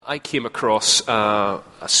I came across a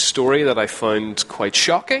story that I found quite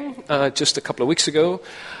shocking just a couple of weeks ago.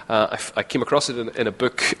 I came across it in a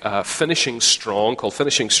book, Finishing Strong, called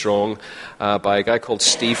Finishing Strong, by a guy called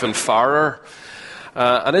Stephen Farrer.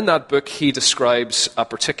 And in that book, he describes a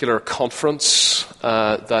particular conference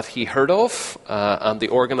that he heard of, and the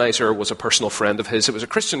organizer was a personal friend of his. It was a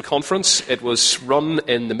Christian conference. It was run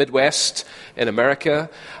in the Midwest in America.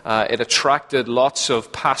 It attracted lots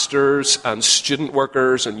of pastors and student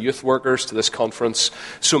workers and youth workers to this conference.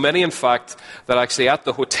 So many, in fact, that actually at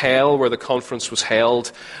the hotel where the conference was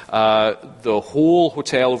held, the whole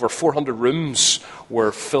hotel, over 400 rooms,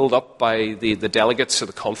 were filled up by the delegates of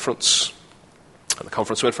the conference. And the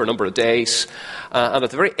conference went for a number of days. And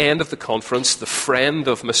at the very end of the conference, the friend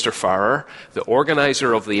of Mr. Farrer, the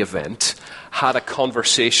organizer of the event, had a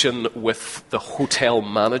conversation with the hotel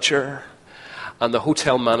manager. And the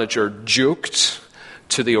hotel manager joked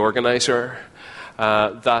to the organizer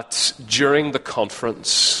that during the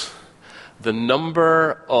conference, the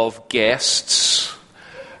number of guests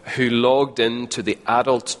who logged into the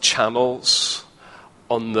adult channels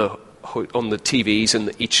on the TVs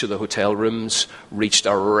in each of the hotel rooms reached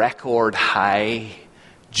a record high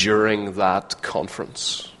during that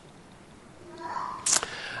conference.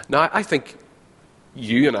 Now, I think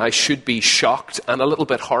you and I should be shocked and a little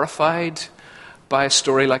bit horrified by a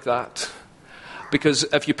story like that. Because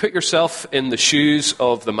if you put yourself in the shoes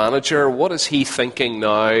of the manager, what is he thinking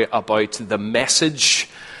now about the message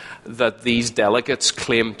that these delegates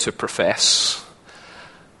claim to profess?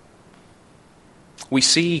 We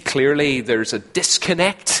see clearly there's a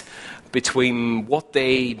disconnect between what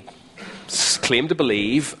they claim to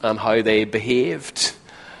believe and how they behaved.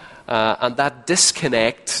 And that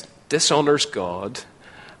disconnect dishonors God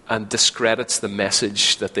and discredits the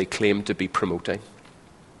message that they claim to be promoting.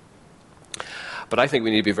 But I think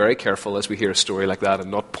we need to be very careful as we hear a story like that and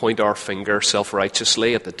not point our finger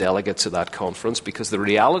self-righteously at the delegates of that conference, because the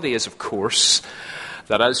reality is, of course,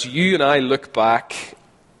 that as you and I look back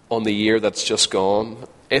on the year that's just gone,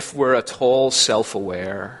 if we're at all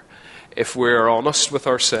self-aware, if we're honest with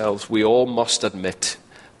ourselves, we all must admit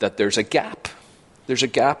that there's a gap. There's a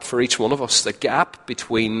gap for each one of us, the gap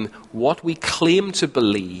between what we claim to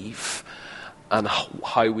believe and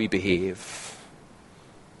how we behave.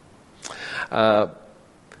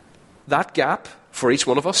 That gap for each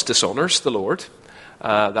one of us dishonors the Lord.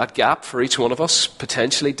 That gap for each one of us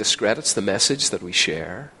potentially discredits the message that we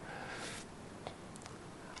share.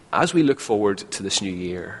 As we look forward to this new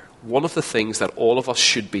year, one of the things that all of us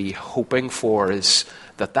should be hoping for is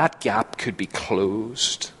that that gap could be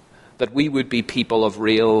closed, that we would be people of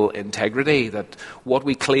real integrity, that what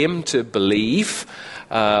we claim to believe,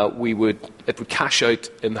 it would cash out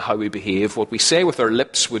in how we behave. What we say with our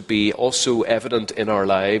lips would be also evident in our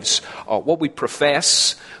lives. What we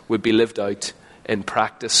profess would be lived out in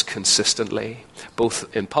practice consistently,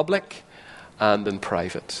 both in public and in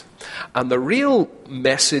private. And the real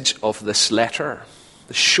message of this letter,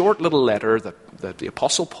 the short little letter that the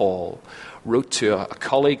Apostle Paul wrote to a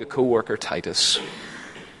colleague, a co-worker, Titus,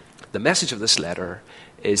 the message of this letter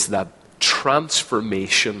is that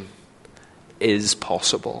transformation is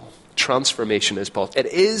possible. Transformation is possible.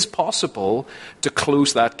 It is possible to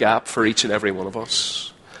close that gap for each and every one of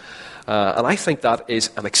us. And I think that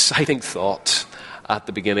is an exciting thought at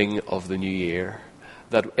the beginning of the new year,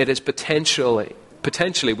 that it is potentially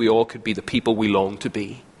we all could be the people we long to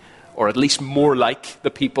be, or at least more like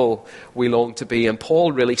the people we long to be. And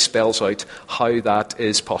Paul really spells out how that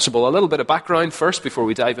is possible. A little bit of background first before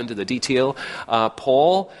we dive into the detail.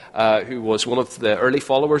 Paul, who was one of the early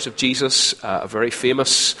followers of Jesus, a very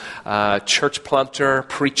famous church planter,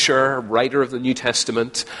 preacher, writer of the New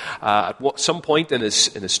Testament, at some point in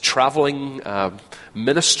his traveling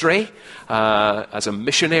ministry as a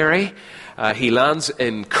missionary, he lands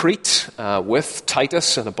in Crete with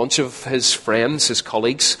Titus and a bunch of his friends, his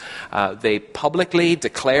colleagues. They publicly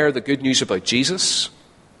declare the good news about Jesus,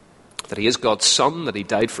 that he is God's Son, that he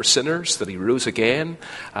died for sinners, that he rose again,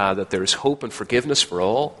 that there is hope and forgiveness for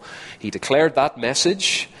all. He declared that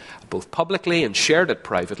message both publicly and shared it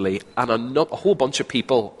privately, and a whole bunch of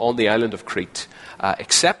people on the island of Crete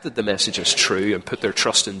accepted the message as true and put their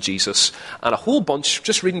trust in Jesus. And a whole bunch,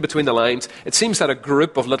 just reading between the lines, it seems that a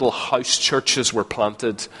group of little house churches were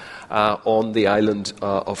planted on the island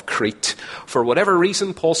of Crete. For whatever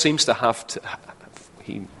reason, Paul seems to have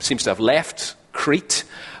left Crete,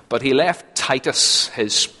 but he left Titus,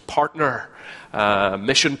 his partner,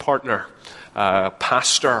 mission partner,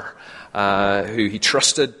 pastor, who he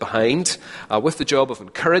trusted behind, with the job of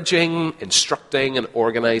encouraging, instructing, and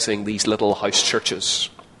organizing these little house churches.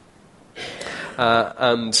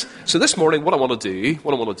 And so this morning, what I want to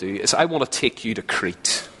do is I want to take you to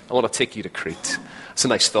Crete. I want to take you to Crete. It's a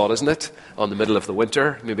nice thought, isn't it? On the middle of the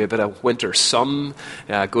winter, maybe a bit of winter sun,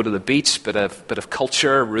 go to the beach, bit of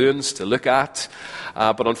culture, ruins to look at.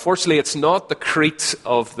 But unfortunately, it's not the Crete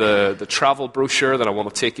of the travel brochure that I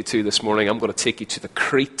want to take you to this morning. I'm going to take you to the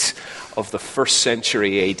Crete of the 1st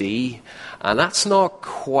century AD. And that's not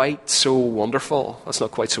quite so wonderful.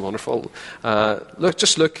 Look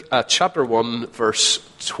at chapter 1, verse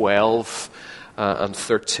 12 and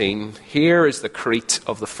 13. Here is the Crete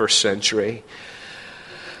of the 1st century.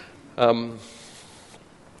 One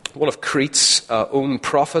of Crete's own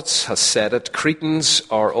prophets has said it: Cretans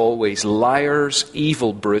are always liars,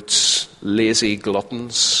 evil brutes, lazy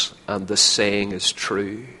gluttons, and this saying is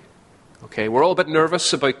true. Okay, we're all a bit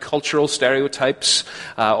nervous about cultural stereotypes.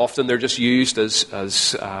 Often they're just used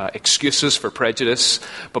as excuses for prejudice.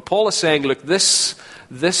 But Paul is saying, look, this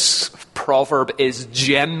proverb is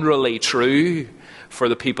generally true for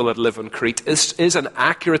the people that live on Crete. It is an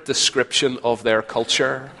accurate description of their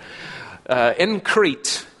culture. In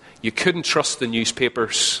Crete, you couldn't trust the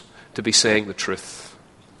newspapers to be saying the truth.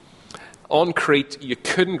 On Crete, you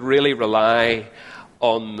couldn't really rely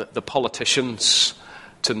on the politicians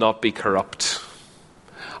to not be corrupt.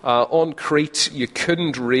 On Crete, you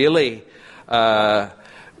couldn't really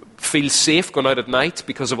feel safe going out at night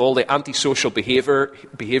because of all the antisocial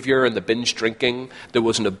behaviour and the binge drinking. There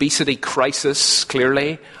was an obesity crisis,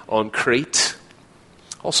 clearly, on Crete.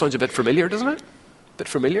 All sounds a bit familiar, doesn't it? A bit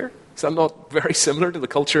familiar? Is that not very similar to the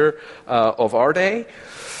culture of our day?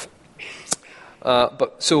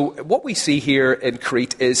 So what we see here in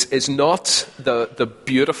Crete is not the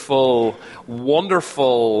beautiful,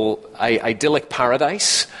 wonderful, idyllic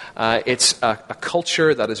paradise. It's a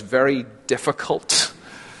culture that is very difficult.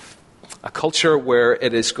 A culture where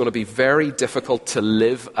it is going to be very difficult to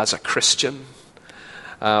live as a Christian.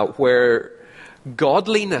 Where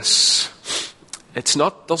godliness,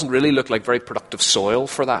 doesn't really look like very productive soil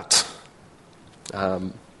for that.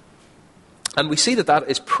 And we see that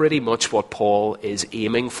is pretty much what Paul is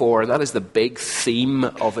aiming for, and that is the big theme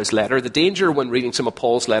of his letter. The danger when reading some of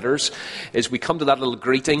Paul's letters is we come to that little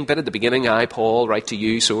greeting bit at the beginning: I, Paul, write to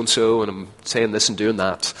you, so-and-so, and I'm saying this and doing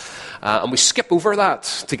that. And we skip over that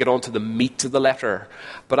to get on to the meat of the letter.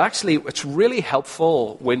 But actually, it's really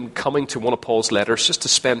helpful when coming to one of Paul's letters just to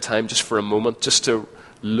spend time just for a moment, just to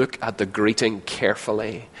look at the greeting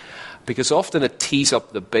carefully. Because often it tees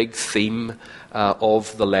up the big theme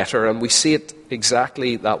of the letter, and we see it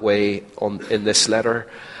exactly that way in this letter.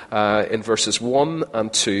 In verses 1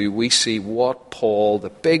 and 2, we see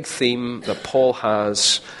the big theme that Paul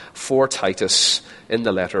has for Titus in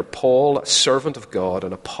the letter. Paul, a servant of God,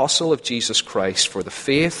 an apostle of Jesus Christ, for the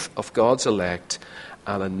faith of God's elect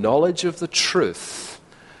and a knowledge of the truth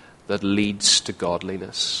that leads to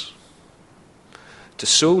godliness. To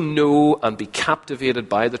so know and be captivated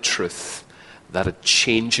by the truth that it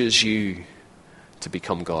changes you to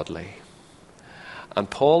become godly. And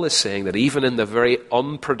Paul is saying that even in the very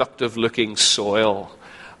unproductive looking soil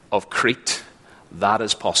of Crete, that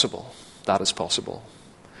is possible. That is possible.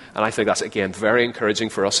 And I think that's, again, very encouraging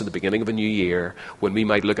for us at the beginning of a new year, when we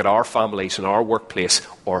might look at our families and our workplace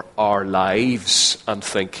or our lives and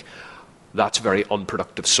think, that's very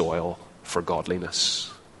unproductive soil for godliness.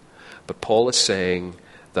 But Paul is saying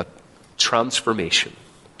that transformation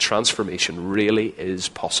really is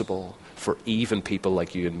possible for even people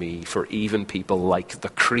like you and me, for even people like the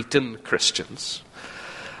Cretan Christians.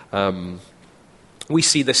 We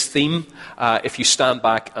see this theme if you stand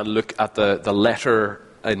back and look at the letter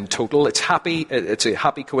in total. It's a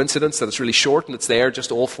happy coincidence that it's really short and it's there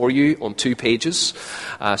just all for you on 2 pages.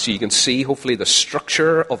 So you can see, hopefully, the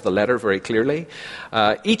structure of the letter very clearly.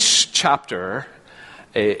 Each chapter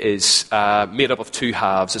is made up of 2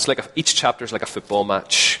 halves. It's like each chapter is like a football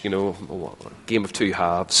match, a game of 2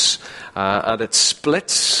 halves. And it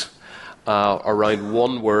splits around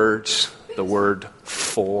one word, the word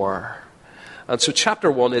for. And so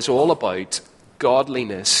chapter 1 is all about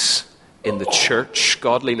godliness in the church.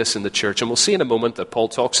 Godliness in the church. And we'll see in a moment that Paul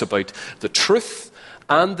talks about the truth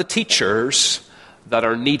and the teachers that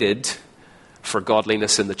are needed for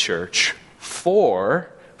godliness in the church. For,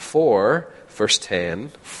 verse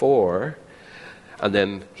 10, and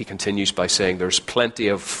then he continues by saying there's plenty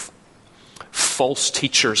of false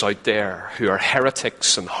teachers out there who are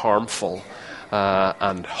heretics and harmful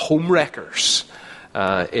and homewreckers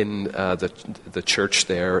in the church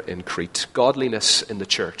there in Crete. Godliness in the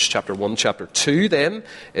church. Chapter 1, chapter 2 then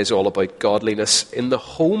is all about godliness in the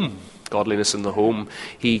home. Godliness in the home.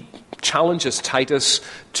 He challenges Titus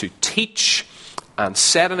to teach and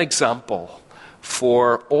set an example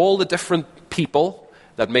for all the different people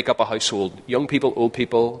that make up a household, young people, old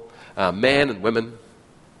people, men and women.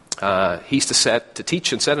 He's to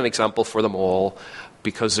teach and set an example for them all,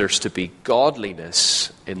 because there's to be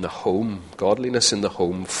godliness in the home. Godliness in the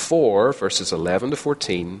home. For, verses 11 to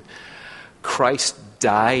 14, Christ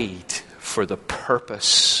died for the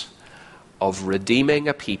purpose of redeeming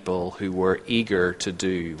a people who were eager to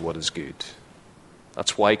do what is good.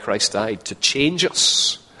 That's why Christ died, to change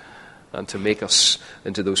us and to make us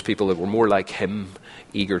into those people that were more like him,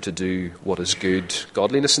 eager to do what is good.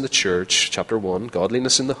 Godliness in the church, chapter 1.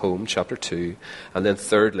 Godliness in the home, chapter 2. And then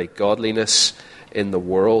thirdly, godliness in the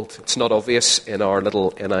world. It's not obvious in our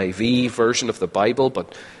little NIV version of the Bible,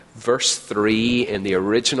 but verse 3 in the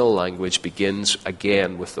original language begins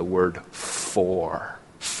again with the word for.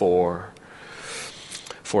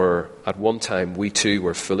 For at one time we too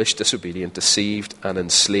were foolish, disobedient, deceived, and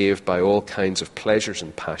enslaved by all kinds of pleasures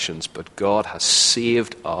and passions. But God has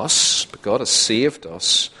saved us.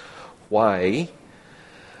 Why?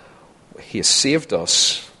 He has saved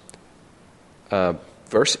us.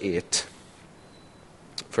 Verse 8.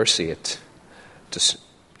 To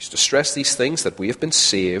stress these things, that we have been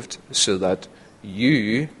saved, so that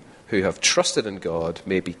you who have trusted in God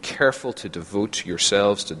may be careful to devote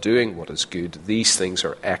yourselves to doing what is good. These things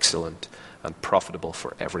are excellent and profitable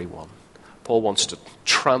for everyone. Paul wants to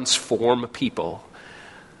transform people.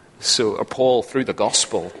 So Paul, through the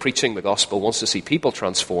gospel, preaching the gospel, wants to see people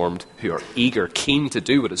transformed who are eager, keen to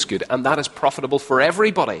do what is good. And that is profitable for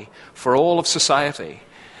everybody, for all of society.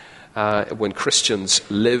 When Christians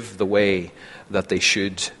live the way that they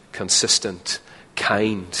should, consistent,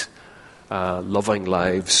 kind, loving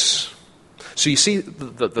lives. So you see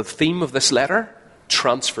the theme of this letter?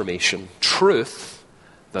 Transformation. Truth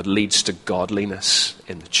that leads to godliness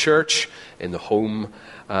in the church, in the home,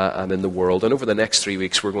 and in the world. And over the next 3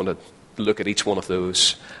 weeks, we're going to look at each one of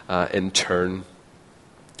those in turn.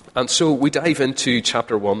 And so we dive into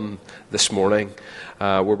chapter 1 this morning,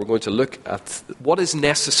 where we're going to look at what is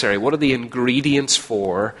necessary, what are the ingredients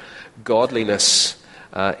for godliness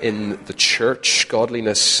in the church,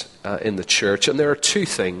 in the church. And there are two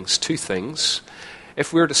things.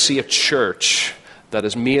 If we're to see a church that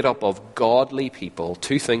is made up of godly people,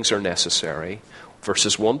 two things are necessary.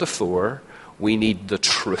 Verses 1 to 4, we need the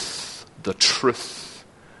truth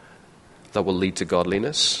that will lead to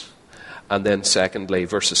godliness. And then secondly,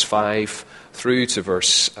 verses 5 through to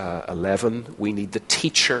verse 11, we need the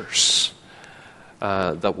teachers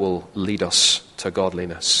that will lead us to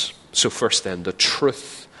godliness. So first then, the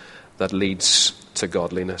truth that leads to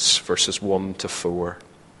godliness, verses 1 to 4.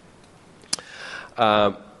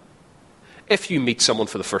 If you meet someone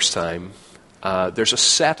for the first time, there's a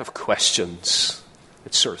set of questions.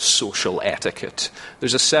 It's sort of social etiquette.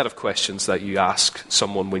 There's a set of questions that you ask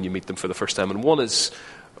someone when you meet them for the first time. And one is,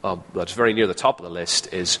 that's very near the top of the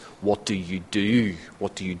list, is, what do you do?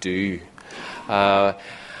 What do you do?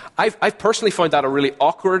 I've personally found that a really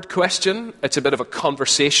awkward question. It's a bit of a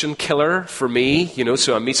conversation killer for me,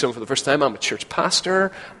 so I meet someone for the first time. I'm a church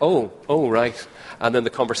pastor. Oh, right. And then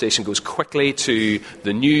the conversation goes quickly to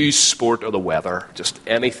the news, sport, or the weather. Just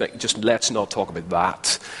anything. Just let's not talk about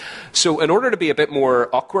that. So in order to be a bit more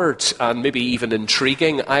awkward and maybe even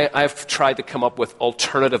intriguing, I've tried to come up with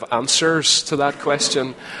alternative answers to that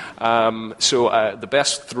question. So the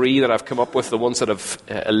best three that I've come up with, the ones that have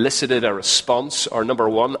elicited a response, are: number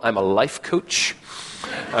one, I'm a life coach.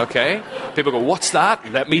 Okay? People go, what's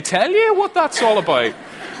that? Let me tell you what that's all about.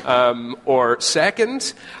 Or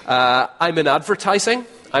second, I'm in advertising.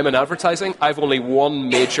 I've only one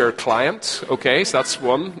major client. Okay, so that's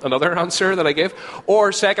another answer that I gave.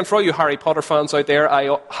 Or second, for all you Harry Potter fans out there,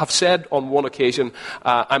 I have said on one occasion,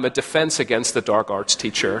 I'm a defense against the dark arts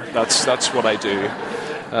teacher. That's what I do.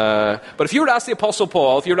 But if you were to ask the Apostle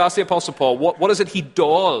Paul, what is it he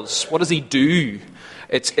does? What does he do?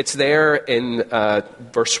 It's there in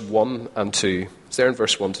verse 1 and 2. It's there in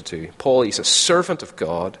verse 1 to 2. Paul, he's a servant of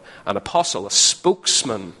God, an apostle, a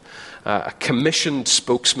spokesman, a commissioned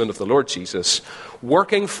spokesman of the Lord Jesus,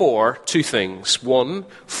 working for two things. One,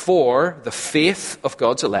 for the faith of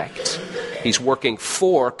God's elect. He's working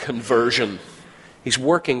for conversion. He's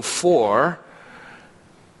working for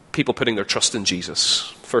people putting their trust in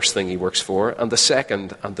Jesus. First thing he works for. And the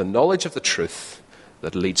second, and the knowledge of the truth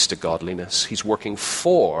that leads to godliness. He's working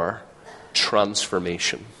for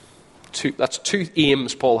transformation. That's two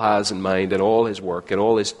aims Paul has in mind in all his work, in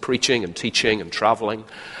all his preaching and teaching and traveling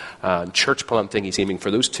and church planting. He's aiming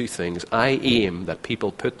for those two things. I aim that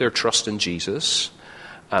people put their trust in Jesus,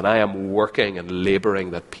 and I am working and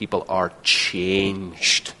laboring that people are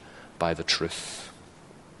changed by the truth.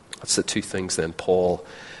 That's the two things then Paul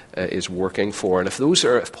is working for. And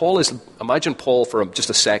imagine Paul for just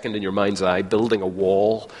a second in your mind's eye, building a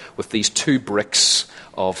wall with these two bricks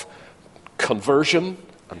of conversion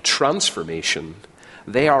and transformation.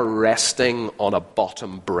 They are resting on a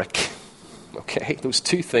bottom brick. Okay, those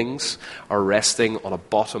two things are resting on a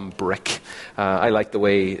bottom brick. I like the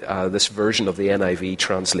way this version of the NIV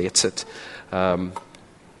translates it.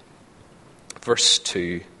 Verse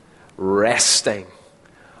 2, resting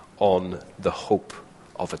on the hope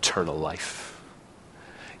of eternal life.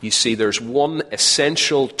 You see, there's one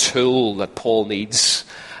essential tool that Paul needs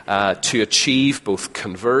to achieve both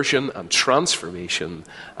conversion and transformation,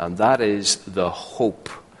 and that is the hope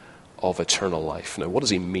of eternal life. Now, what does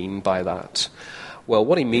he mean by that? Well,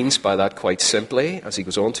 what he means by that, quite simply, as he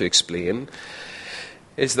goes on to explain,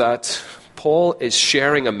 is that Paul is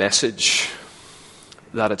sharing a message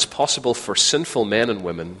that it's possible for sinful men and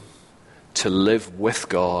women to live with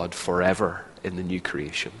God forever in the new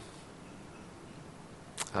creation.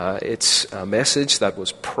 It's a message that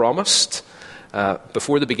was promised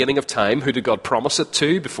before the beginning of time. Who did God promise it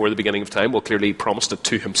to before the beginning of time? Well, clearly he promised it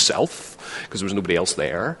to himself, because there was nobody else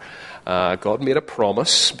there. God made a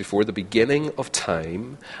promise before the beginning of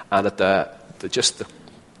time, and at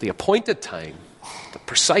the appointed time, the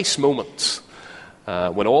precise moment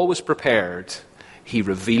when all was prepared, he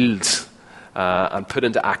revealed and put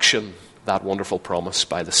into action that wonderful promise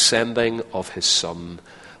by the sending of his Son,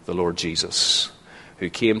 the Lord Jesus, who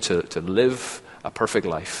came to live a perfect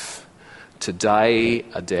life, to die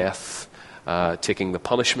a death, taking the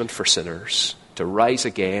punishment for sinners, to rise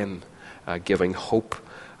again, giving hope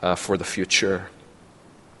for the future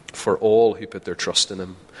for all who put their trust in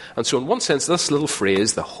him. And so in one sense, this little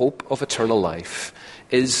phrase, the hope of eternal life,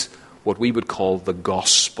 is what we would call the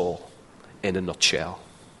gospel in a nutshell.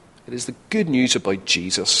 It is the good news about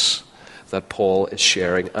Jesus that Paul is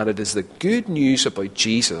sharing, and it is the good news about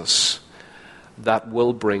Jesus that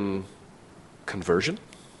will bring conversion,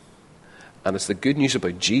 and it's the good news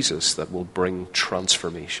about Jesus that will bring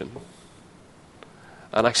transformation.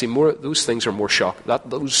 And actually, those things are more shocking.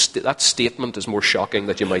 That statement is more shocking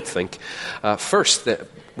than you might think. First,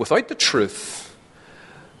 without the truth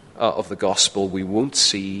of the gospel, we won't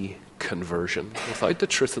see conversion. Without the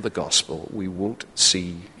truth of the gospel, we won't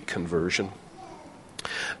see conversion.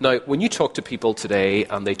 Now, when you talk to people today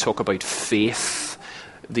and they talk about faith,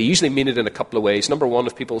 they usually mean it in a couple of ways. Number one,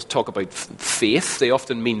 if people talk about faith, they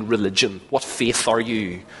often mean religion. What faith are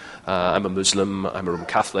you? I'm a Muslim, I'm a Roman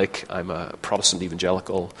Catholic, I'm a Protestant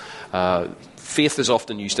evangelical. Faith is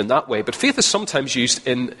often used in that way, but faith is sometimes used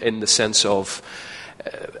in the sense of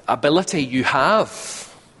ability you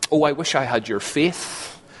have. Oh, I wish I had your faith.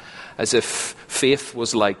 As if faith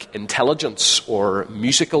was like intelligence or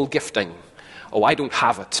musical gifting. Oh, I don't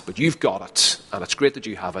have it, but you've got it, and it's great that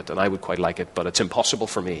you have it, and I would quite like it, but it's impossible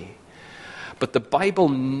for me. But the Bible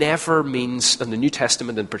never means, and the New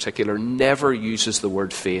Testament in particular, never uses the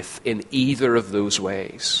word faith in either of those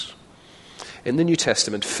ways. In the New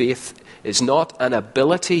Testament, faith is not an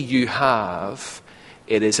ability you have,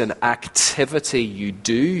 it is an activity you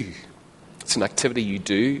do. It's an activity you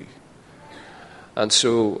do. And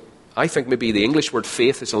so I think maybe the English word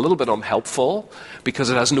faith is a little bit unhelpful because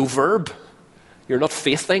it has no verb. You're not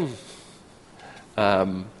faithing.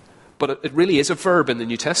 But it really is a verb in the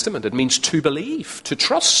New Testament. It means to believe, to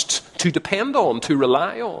trust, to depend on, to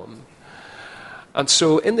rely on. And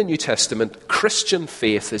so in the New Testament, Christian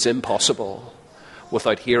faith is impossible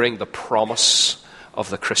without hearing the promise of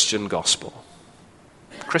the Christian gospel.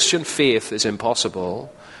 Christian faith is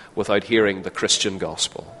impossible without hearing the Christian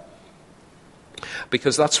gospel.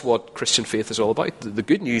 Because that's what Christian faith is all about. The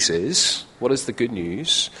good news is, what is the good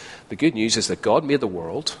news? The good news is that God made the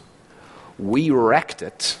world, we wrecked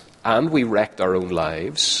it, and we wrecked our own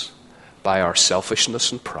lives by our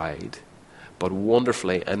selfishness and pride. But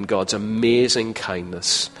wonderfully, in God's amazing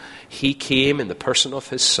kindness, He came in the person of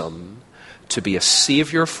His Son to be a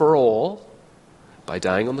Saviour for all by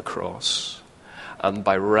dying on the cross. And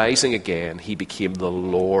by rising again, He became the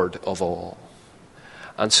Lord of all.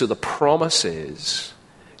 And so the promise is,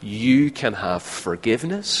 you can have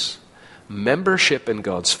forgiveness, membership in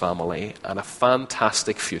God's family, and a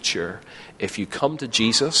fantastic future if you come to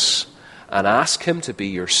Jesus and ask Him to be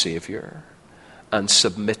your Saviour and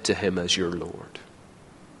submit to Him as your Lord.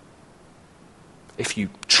 If you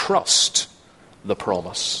trust the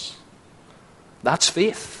promise. That's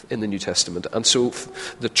faith in the New Testament. And so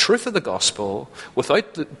the truth of the gospel,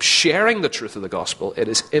 without sharing the truth of the gospel, it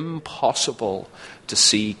is impossible to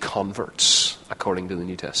see converts according to the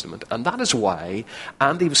New Testament. And that is why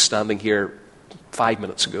Andy was standing here 5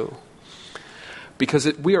 minutes ago. Because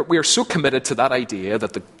we are so committed to that idea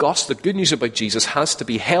that the gospel, the good news about Jesus, has to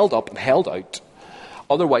be held up and held out.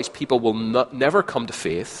 Otherwise, people will never come to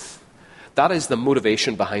faith. That is the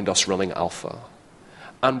motivation behind us running Alpha.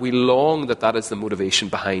 And we long that that is the motivation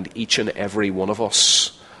behind each and every one of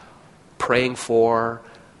us praying for,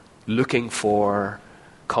 looking for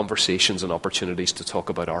conversations and opportunities to talk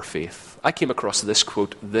about our faith. I came across this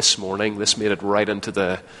quote this morning. This made it right into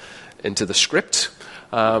the script.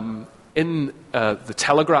 In the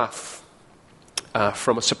Telegraph,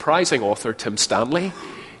 from a surprising author, Tim Stanley,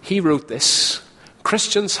 he wrote this: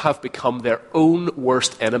 Christians have become their own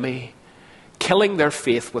worst enemy, killing their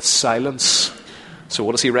faith with silence. So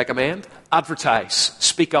what does he recommend? Advertise,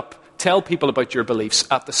 speak up, tell people about your beliefs.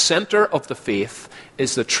 At the center of the faith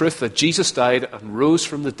is the truth that Jesus died and rose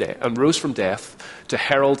from death to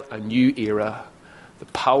herald a new era. The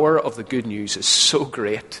power of the good news is so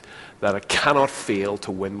great that it cannot fail to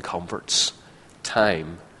win converts.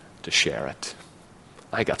 Time to share it.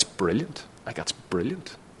 I think that's brilliant.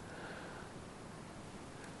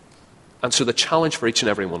 And so the challenge for each and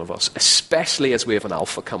every one of us, especially as we have an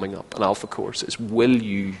Alpha coming up, an Alpha course, is will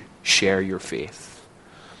you share your faith?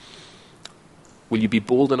 Will you be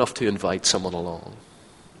bold enough to invite someone along?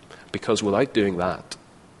 Because without doing that,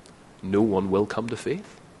 no one will come to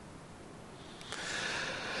faith.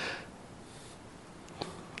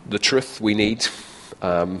 The truth we need,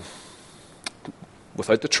 without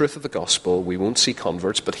the truth of the gospel, we won't see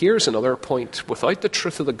converts. But here's another point. Without the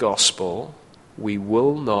truth of the gospel, we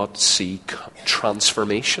will not see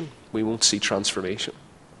transformation. We won't see transformation.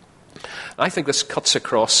 I think this cuts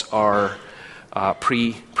across our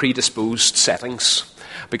predisposed settings,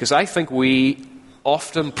 because I think we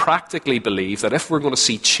often practically believe that if we're going to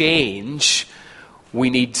see change, we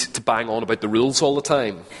need to bang on about the rules all the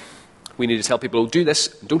time. We need to tell people, oh, do this,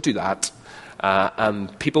 don't do that,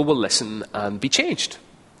 and people will listen and be changed.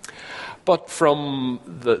 But from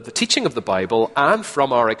the teaching of the Bible and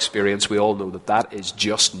from our experience, we all know that that is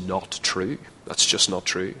just not true. That's just not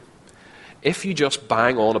true. If you just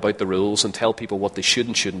bang on about the rules and tell people what they should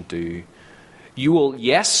and shouldn't do, you will,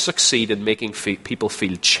 yes, succeed in making people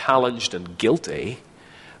feel challenged and guilty,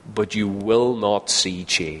 but you will not see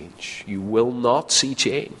change. You will not see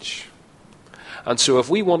change. And so if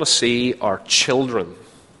we want to see our children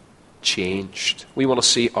changed, we want to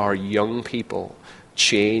see our young people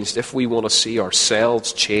changed, if we want to see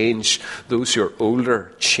ourselves changed, those who are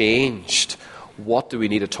older changed, what do we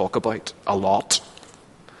need to talk about? A lot.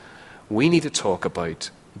 We need to talk about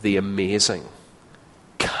the amazing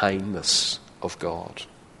kindness of God.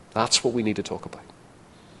 That's what we need to talk about.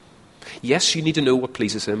 Yes, you need to know what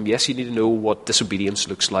pleases Him. Yes, you need to know what disobedience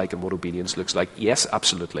looks like and what obedience looks like. Yes,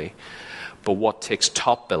 absolutely. But what takes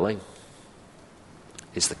top billing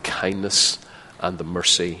is the kindness and the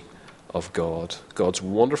mercy of God. God's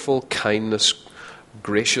wonderful kindness,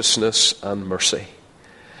 graciousness, and mercy.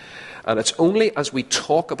 And it's only as we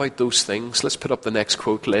talk about those things, let's put up the next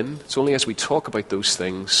quote, Lynn. It's only as we talk about those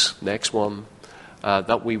things, next one,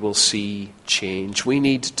 that we will see change. We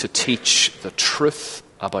need to teach the truth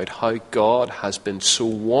about how God has been so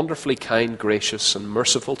wonderfully kind, gracious, and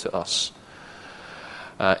merciful to us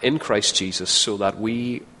in Christ Jesus, so that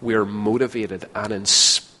we are motivated and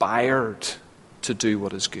inspired to do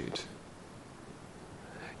what is good.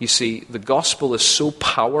 You see, the gospel is so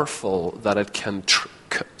powerful that it can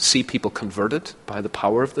see people converted by the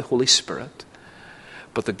power of the Holy Spirit.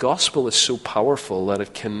 But the gospel is so powerful that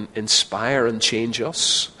it can inspire and change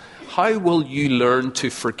us. How will you learn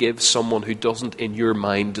to forgive someone who doesn't, in your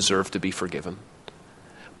mind, deserve to be forgiven?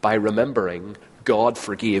 By remembering God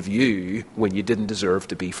forgave you when you didn't deserve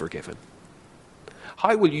to be forgiven.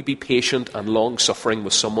 How will you be patient and long-suffering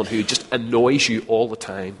with someone who just annoys you all the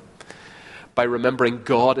time? By remembering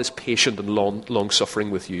God is patient and long-suffering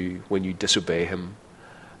with you when you disobey Him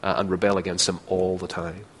and rebel against Him all the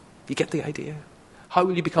time. You get the idea? How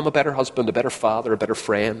will you become a better husband, a better father, a better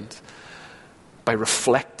friend? By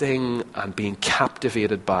reflecting and being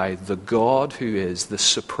captivated by the God who is the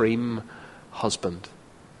supreme husband,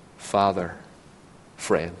 father,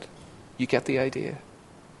 friend. You get the idea?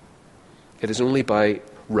 It is only by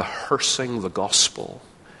rehearsing the gospel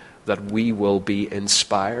that we will be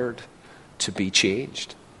inspired to be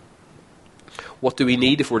changed. What do we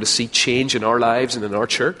need if we're to see change in our lives and in our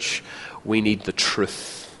church? We need the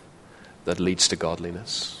truth that leads to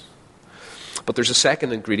godliness. But there's a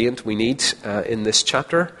second ingredient we need in this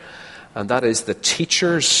chapter, and that is the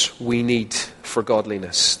teachers we need for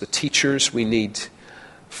godliness. The teachers we need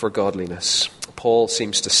for godliness. Paul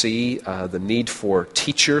seems to see the need for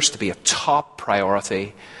teachers to be a top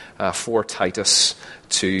priority for Titus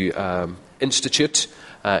to institute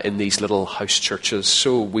in these little house churches.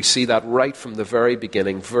 So we see that right from the very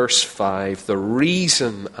beginning. Verse 5, the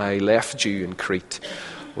reason I left you in Crete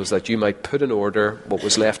was that you might put in order what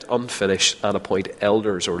was left unfinished and appoint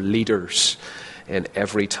elders or leaders in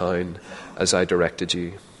every town as I directed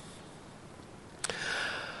you.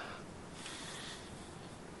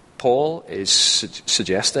 Paul is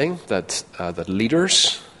suggesting that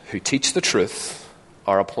leaders who teach the truth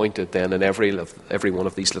are appointed then in every one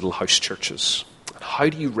of these little house churches. How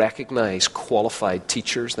do you recognize qualified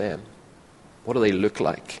teachers then? What do they look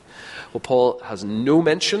like? Well, Paul has no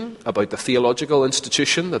mention about the theological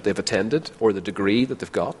institution that they've attended or the degree that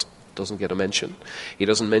they've got. Doesn't get a mention. He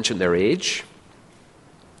doesn't mention their age.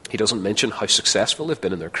 He doesn't mention how successful they've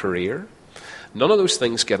been in their career. None of those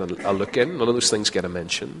things get a look in. None of those things get a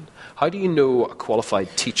mention. How do you know a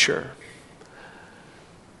qualified teacher?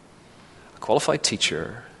 A qualified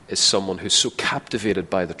teacher is someone who's so captivated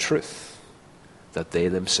by the truth that they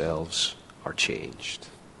themselves are changed.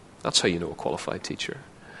 That's how you know a qualified teacher.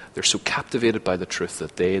 They're so captivated by the truth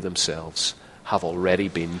that they themselves have already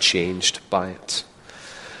been changed by it.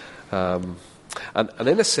 And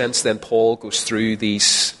in a sense, then, Paul goes through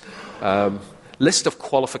these list of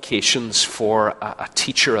qualifications for a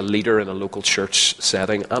teacher, a leader in a local church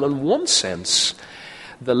setting. And in one sense,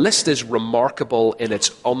 the list is remarkable in its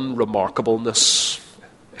unremarkableness,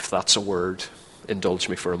 if that's a word. Indulge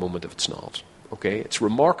me for a moment if it's not. Okay, it's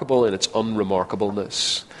remarkable in its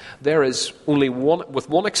unremarkableness. There is only one, with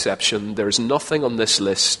one exception, there is nothing on this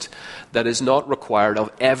list that is not required of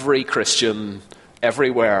every Christian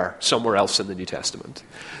everywhere, somewhere else in the New Testament.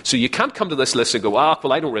 So you can't come to this list and go, well,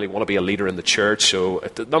 I don't really want to be a leader in the church, so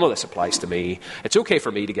none of this applies to me. It's okay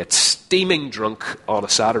for me to get steaming drunk on a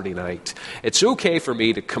Saturday night. It's okay for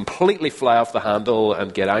me to completely fly off the handle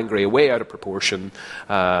and get angry way out of proportion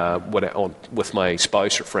with my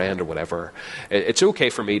spouse or friend or whatever. It's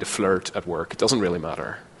okay for me to flirt at work. It doesn't really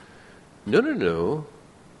matter. No.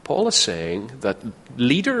 Paul is saying that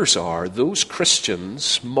leaders are those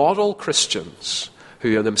Christians, model Christians,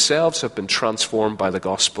 who themselves have been transformed by the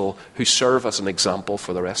gospel, who serve as an example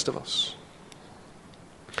for the rest of us.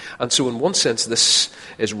 And so in one sense, this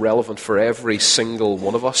is relevant for every single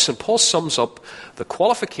one of us. And Paul sums up the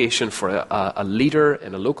qualification for a leader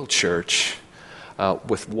in a local church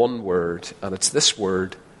with one word, and it's this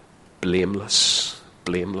word, blameless.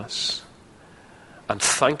 Blameless. And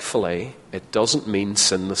thankfully, it doesn't mean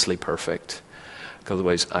sinlessly perfect, because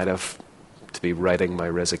otherwise I'd have to be writing my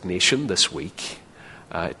resignation this week.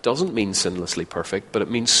 It doesn't mean sinlessly perfect, but it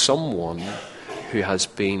means someone who's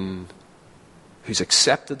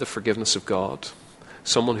accepted the forgiveness of God,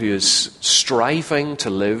 someone who is striving to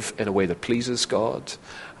live in a way that pleases God,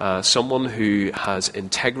 someone who has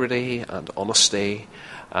integrity and honesty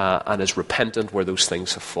and is repentant where those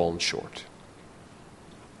things have fallen short.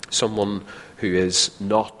 Someone who is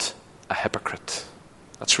not a hypocrite.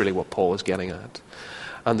 That's really what Paul is getting at.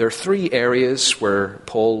 And there are three areas where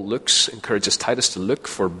Paul encourages Titus to look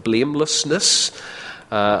for blamelessness.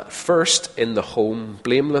 First, in the home.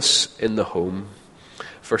 Blameless in the home.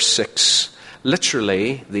 Verse 6.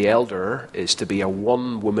 Literally, the elder is to be a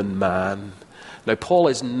one-woman man. Now, Paul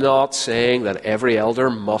is not saying that every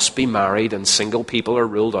elder must be married and single people are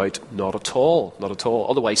ruled out. Not at all. Not at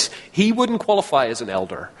all. Otherwise, he wouldn't qualify as an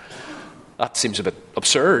elder. That seems a bit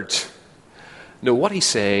absurd. No, what he's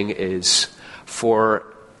saying is for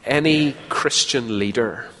any Christian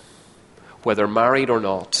leader, whether married or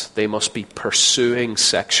not, they must be pursuing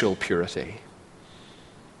sexual purity.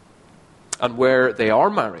 And where they are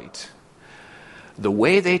married, the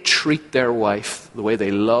way they treat their wife, the way they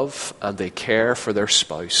love and they care for their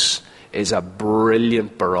spouse is a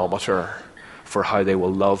brilliant barometer for how they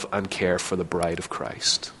will love and care for the bride of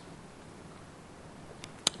Christ.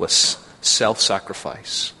 With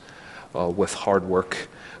self-sacrifice, with hard work,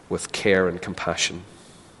 with care and compassion.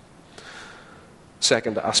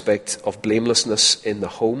 Second aspect of blamelessness in the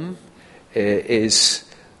home is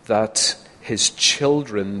that his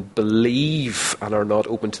children believe and are not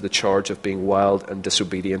open to the charge of being wild and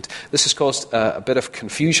disobedient. This has caused a bit of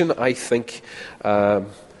confusion. I think the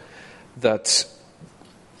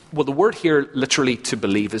word here literally to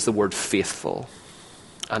believe is the word faithful.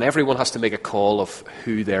 And everyone has to make a call of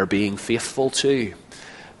who they're being faithful to.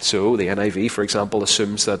 So the NIV, for example,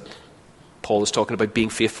 assumes that Paul is talking about being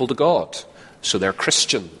faithful to God. So they're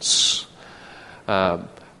Christians.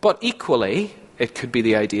 But equally, it could be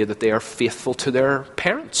the idea that they are faithful to their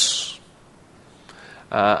parents.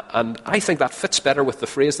 And I think that fits better with the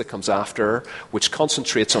phrase that comes after, which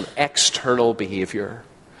concentrates on external behavior.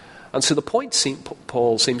 And so the point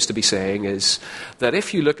Paul seems to be saying is that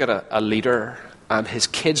if you look at a leader and his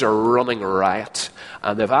kids are running riot,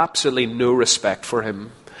 and they've absolutely no respect for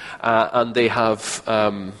him, and they have,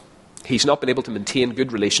 he's not been able to maintain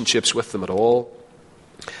good relationships with them at all,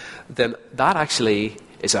 then that actually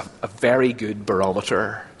is a very good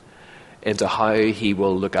barometer into how he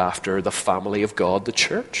will look after the family of God, the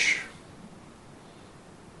church.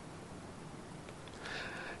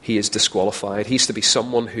 He is disqualified. He's to be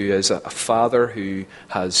someone who is a father who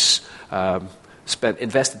has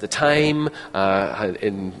invested the time,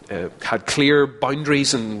 had clear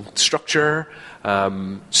boundaries and structure,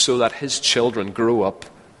 so that his children grow up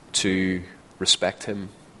to respect him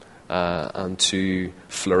and to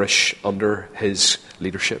flourish under his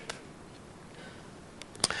leadership.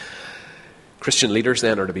 Christian leaders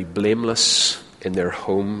then are to be blameless in their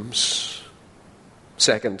homes.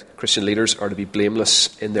 Second, Christian leaders are to be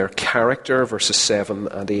blameless in their character, verses 7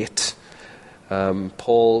 and 8.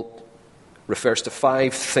 Paul refers to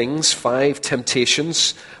 5 things, 5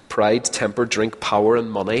 temptations: pride, temper, drink, power,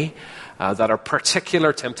 and money, that are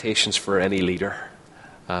particular temptations for any leader.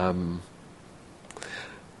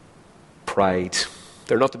 Pride.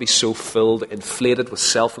 They're not to be so inflated with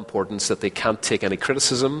self-importance that they can't take any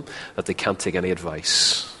criticism, that they can't take any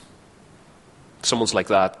advice. Someone's like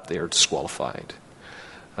that, they're disqualified.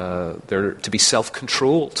 They're to be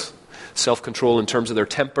self-controlled. Self-control in terms of their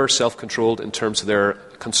temper, self-controlled in terms of their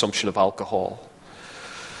consumption of alcohol.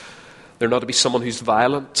 They're not to be someone who's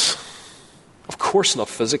violent. Of course not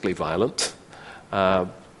physically violent.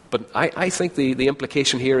 But I think the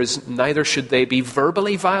implication here is neither should they be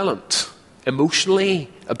verbally violent, emotionally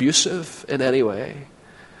abusive in any way.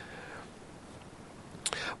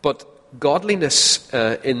 But godliness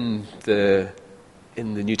in the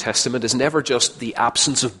New Testament is never just the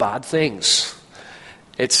absence of bad things.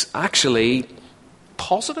 It's actually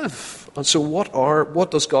positive. And so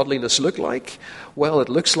what does godliness look like? Well, it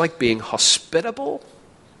looks like being hospitable,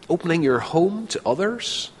 opening your home to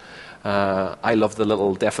others. I love the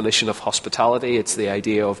little definition of hospitality. It's the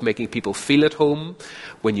idea of making people feel at home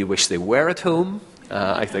when you wish they were at home.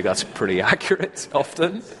 I think that's pretty accurate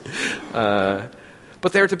often.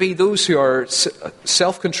 But they're to be those who are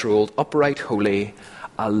self-controlled, upright, holy,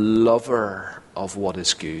 a lover of what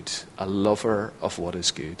is good. A lover of what is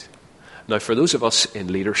good. Now, for those of us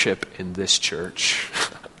in leadership in this church,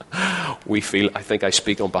 we feel, I think I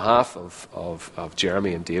speak on behalf of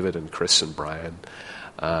Jeremy and David and Chris and Brian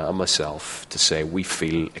and myself, to say we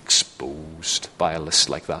feel exposed by a list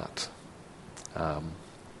like that.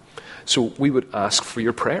 So we would ask for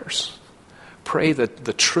your prayers. Pray that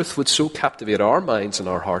the truth would so captivate our minds and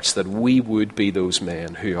our hearts that we would be those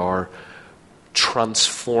men who are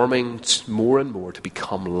transforming more and more to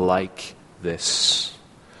become like this.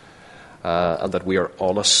 And that we are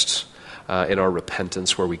honest in our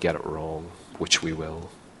repentance where we get it wrong, which we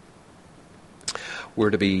will.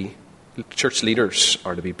 Church leaders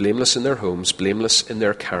are to be blameless in their homes, blameless in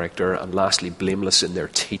their character, and lastly, blameless in their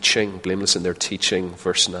teaching. Blameless in their teaching,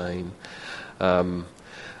 verse 9.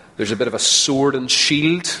 There's a bit of a sword and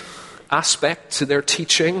shield aspect to their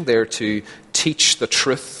teaching. They're to teach the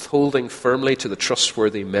truth, holding firmly to the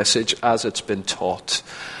trustworthy message as it's been taught.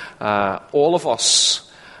 All of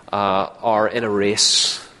us are in a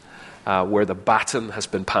race where the baton has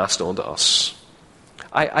been passed on to us.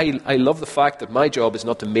 I love the fact that my job is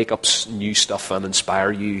not to make up new stuff and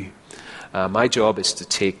inspire you. My job is to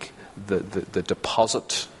take the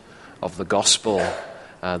deposit of the gospel,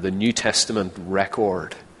 the New Testament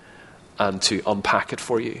record, and to unpack it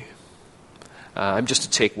for you. I'm just to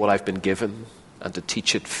take what I've been given and to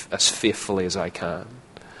teach it as faithfully as I can.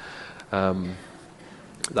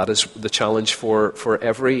 That is the challenge for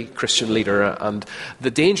every Christian leader. And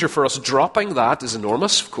the danger for us dropping that is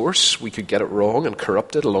enormous, of course. We could get it wrong and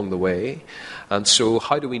corrupt it along the way. And so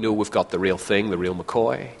how do we know we've got the real thing, the real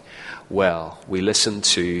McCoy? Well, we listen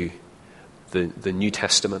to the New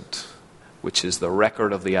Testament, which is the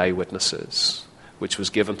record of the eyewitnesses, which was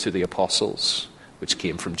given to the apostles, which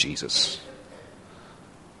came from Jesus.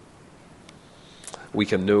 We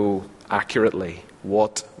can know accurately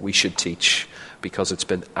what we should teach because it's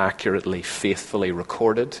been accurately, faithfully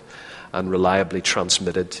recorded and reliably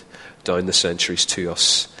transmitted down the centuries to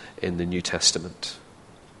us in the New Testament.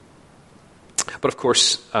 But of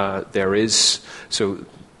course, so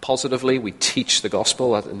positively we teach the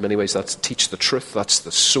gospel. In many ways that's teach the truth, that's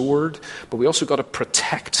the sword. But we also got to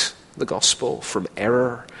protect the gospel from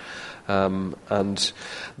error. And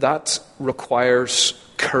that requires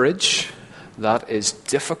courage. That is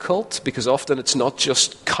difficult because often it's not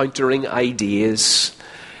just countering ideas.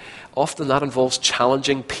 Often that involves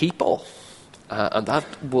challenging people And that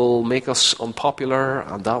will make us unpopular,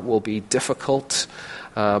 and that will be difficult,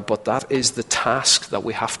 but that is the task that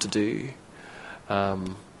we have to do.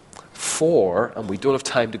 And we don't have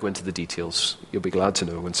time to go into the details, you'll be glad to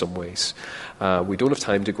know in some ways. We don't have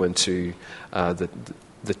time to go into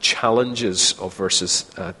the challenges of verses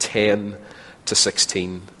 10 to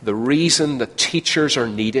 16. The reason that teachers are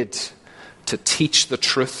needed to teach the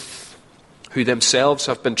truth, who themselves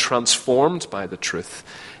have been transformed by the truth,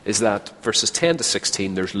 is that verses 10 to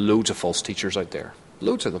 16, there's loads of false teachers out there.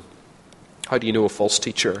 Loads of them. How do you know a false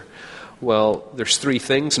teacher? Well, there's three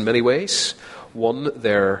things in many ways. One,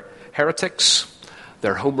 they're heretics,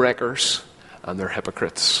 they're homewreckers, and they're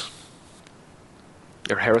hypocrites.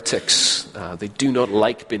 They're heretics. They do not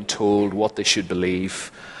like being told what they should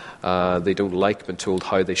believe. They don't like being told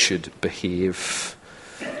how they should behave.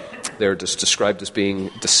 They're just described as being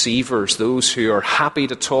deceivers, those who are happy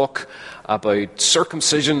to talk about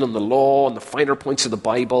circumcision and the law and the finer points of the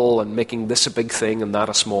Bible and making this a big thing and that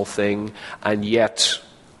a small thing, and yet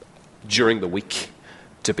during the week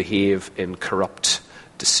to behave in corrupt,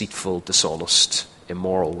 deceitful, dishonest,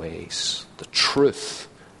 immoral ways. The truth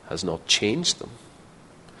has not changed them.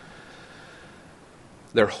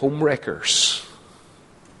 They're homewreckers.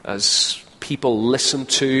 As people listen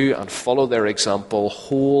to and follow their example,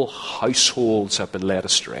 whole households have been led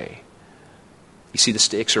astray. You see, the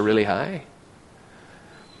stakes are really high.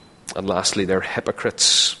 And lastly, they're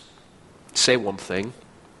hypocrites. Say one thing,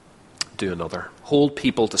 do another. Hold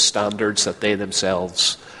people to standards that they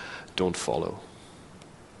themselves don't follow.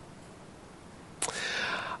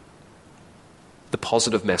 The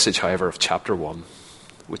positive message, however, of chapter 1,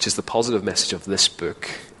 which is the positive message of this book,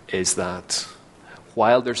 is that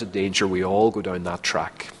while there's a danger we all go down that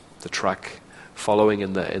track, the track following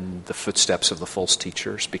in the footsteps of the false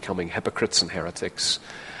teachers, becoming hypocrites and heretics,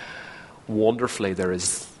 wonderfully there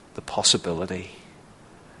is the possibility,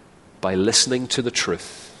 by listening to the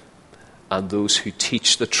truth and those who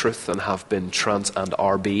teach the truth and have been and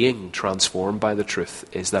are being transformed by the truth,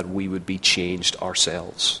 is that we would be changed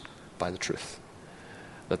ourselves by the truth.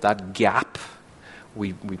 That gap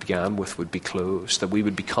we began with would be closed, that we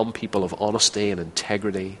would become people of honesty and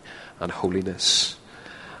integrity and holiness.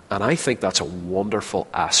 And I think that's a wonderful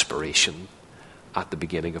aspiration at the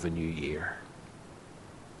beginning of a new year.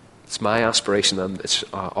 It's my aspiration, and it's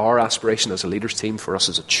our aspiration as a leaders team, for us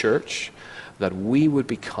as a church, that we would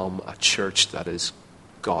become a church that is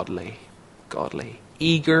godly,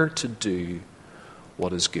 eager to do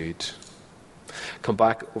what is good. Come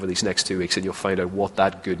back over these next 2 weeks and you'll find out what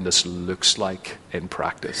that goodness looks like in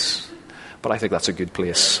practice. But I think that's a good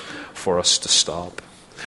place for us to stop.